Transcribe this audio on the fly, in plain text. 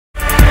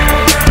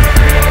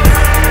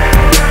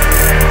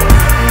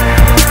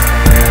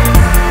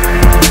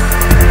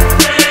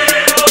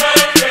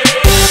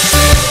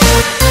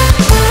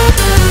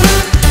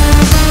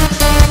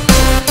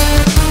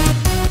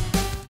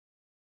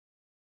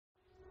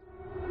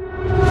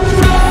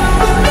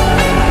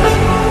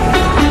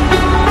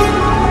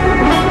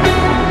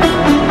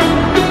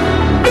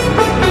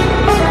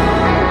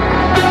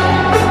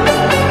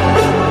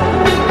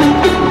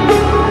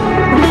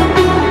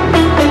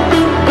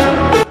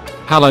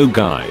Hello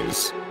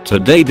guys,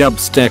 today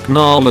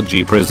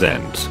Dubstechnology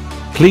Present.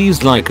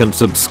 Please like and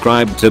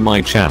subscribe to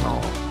my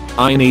channel.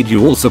 I need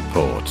your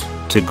support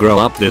to grow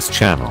up this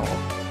channel.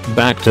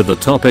 Back to the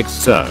topic.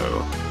 So,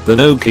 the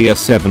Nokia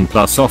 7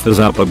 Plus offers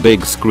up a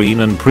big screen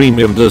and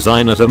premium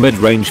design at a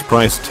mid-range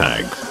price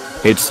tag.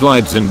 It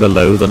slides in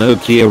below the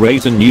Nokia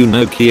 8 and new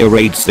Nokia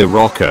 8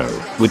 Sirocco,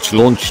 which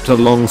launched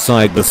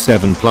alongside the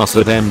 7 Plus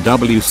at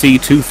MWC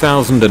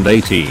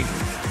 2018.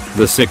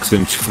 The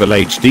 6-inch Full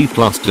HD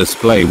Plus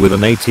display with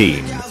an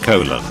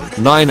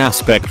 18:9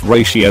 aspect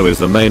ratio is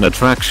the main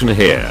attraction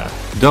here,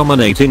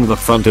 dominating the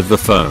front of the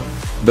phone.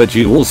 But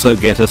you also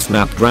get a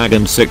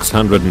Snapdragon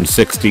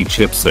 660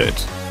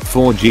 chipset,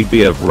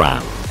 4GB of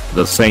RAM,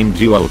 the same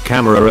dual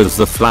camera as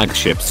the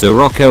flagship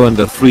Sirocco and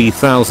a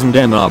 3000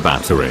 mAh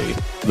battery.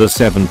 The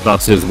 7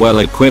 Plus is well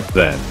equipped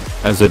then,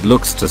 as it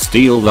looks to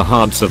steal the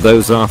hearts of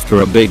those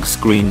after a big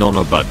screen on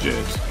a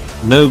budget.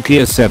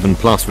 Nokia 7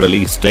 Plus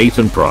release date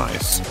and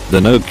price. The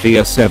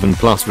Nokia 7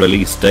 Plus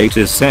release date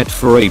is set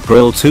for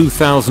April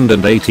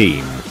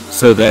 2018,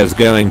 so there's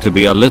going to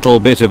be a little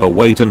bit of a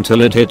wait until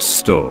it hits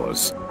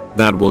stores.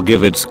 That will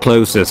give its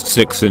closest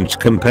 6-inch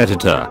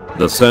competitor,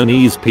 the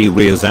Sony's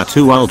Xperia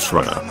 2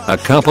 Ultra, a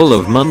couple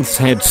of months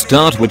head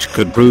start, which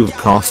could prove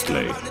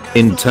costly.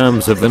 In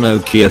terms of the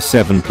Nokia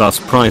 7 Plus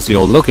price,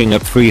 you're looking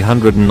at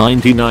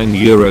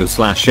 €399/AU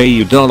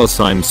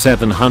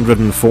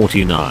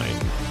 $749.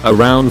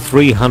 Around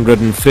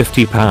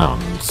 £350,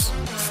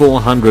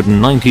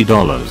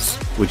 $490,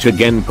 which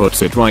again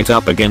puts it right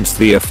up against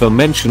the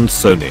aforementioned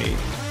Sony.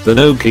 The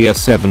Nokia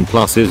 7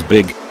 Plus is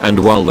big, and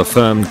while the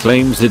firm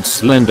claims its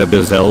slender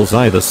bezels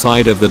either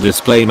side of the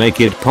display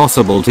make it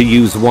possible to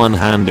use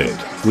one-handed,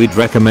 we'd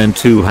recommend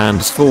two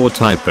hands for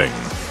typing.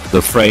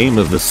 The frame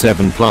of the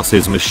 7 Plus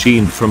is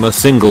machined from a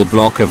single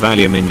block of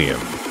aluminium,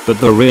 but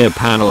the rear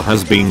panel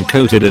has been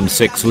coated in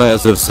 6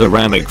 layers of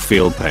ceramic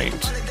field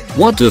paint.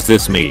 What does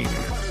this mean?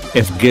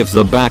 It gives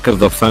the back of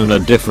the phone a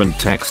different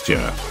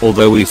texture,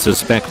 although we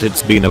suspect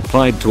it's been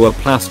applied to a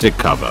plastic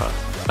cover.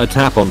 A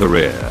tap on the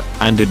rear,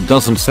 and it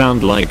doesn't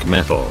sound like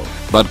metal,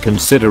 but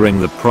considering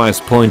the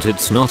price point,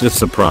 it's not a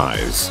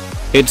surprise.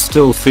 It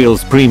still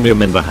feels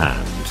premium in the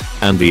hand,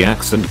 and the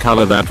accent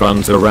color that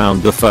runs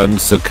around the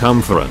phone's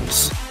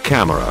circumference,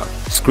 camera,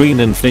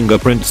 screen and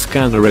fingerprint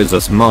scanner is a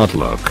smart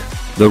look.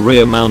 The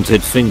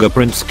rear-mounted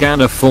fingerprint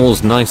scanner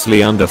falls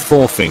nicely under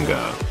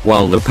forefinger,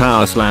 while the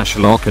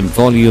power/lock and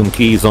volume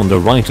keys on the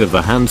right of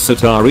the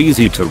handset are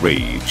easy to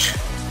reach.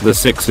 The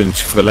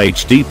 6-inch Full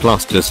HD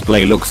Plus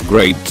display looks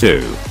great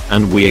too,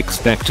 and we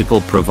expect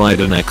it'll provide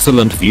an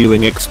excellent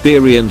viewing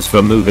experience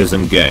for movies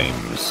and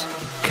games.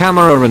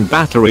 Camera and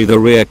battery. The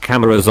rear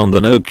cameras on the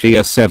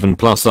Nokia 7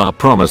 Plus are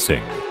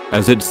promising,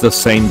 as it's the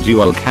same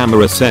dual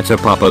camera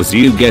setup as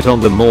you get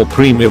on the more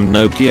premium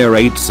Nokia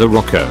 8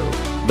 Sirocco.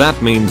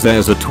 That means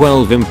there's a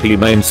 12MP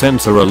main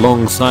sensor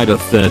alongside a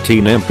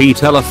 13MP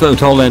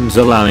telephoto lens,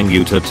 allowing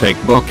you to take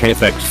bokeh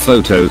effect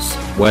photos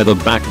where the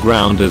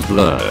background is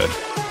blurred.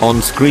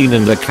 On screen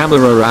and the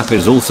camera app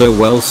is also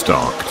well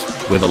stocked,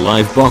 with a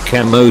live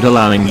bokeh mode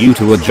allowing you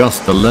to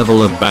adjust the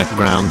level of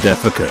background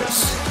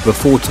efficacy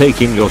before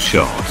taking your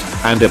shot,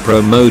 and a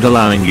pro mode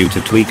allowing you to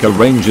tweak a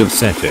range of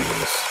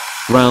settings.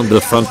 Round the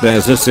front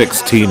there's a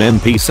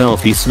 16MP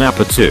selfie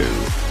snapper too.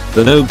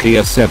 The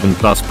Nokia 7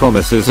 Plus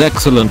promises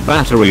excellent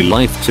battery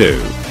life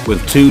too,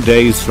 with 2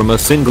 days from a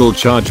single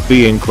charge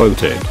being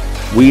quoted.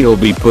 We'll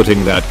be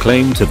putting that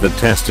claim to the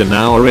test in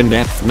our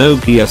in-depth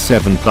Nokia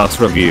 7 Plus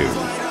review,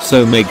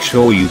 so make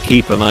sure you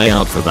keep an eye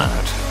out for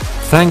that.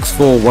 Thanks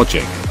for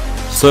watching.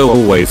 So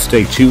always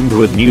stay tuned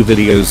with new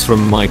videos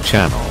from my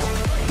channel.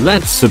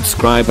 Let's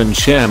subscribe and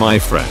share, my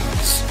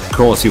friends.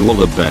 Course you all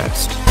the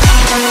best.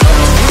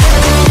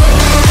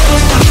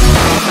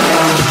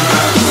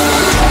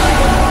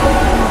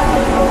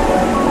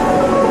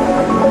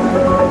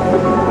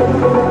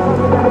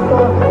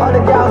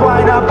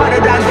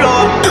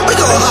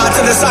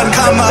 The sun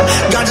come up,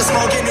 ganja smoke.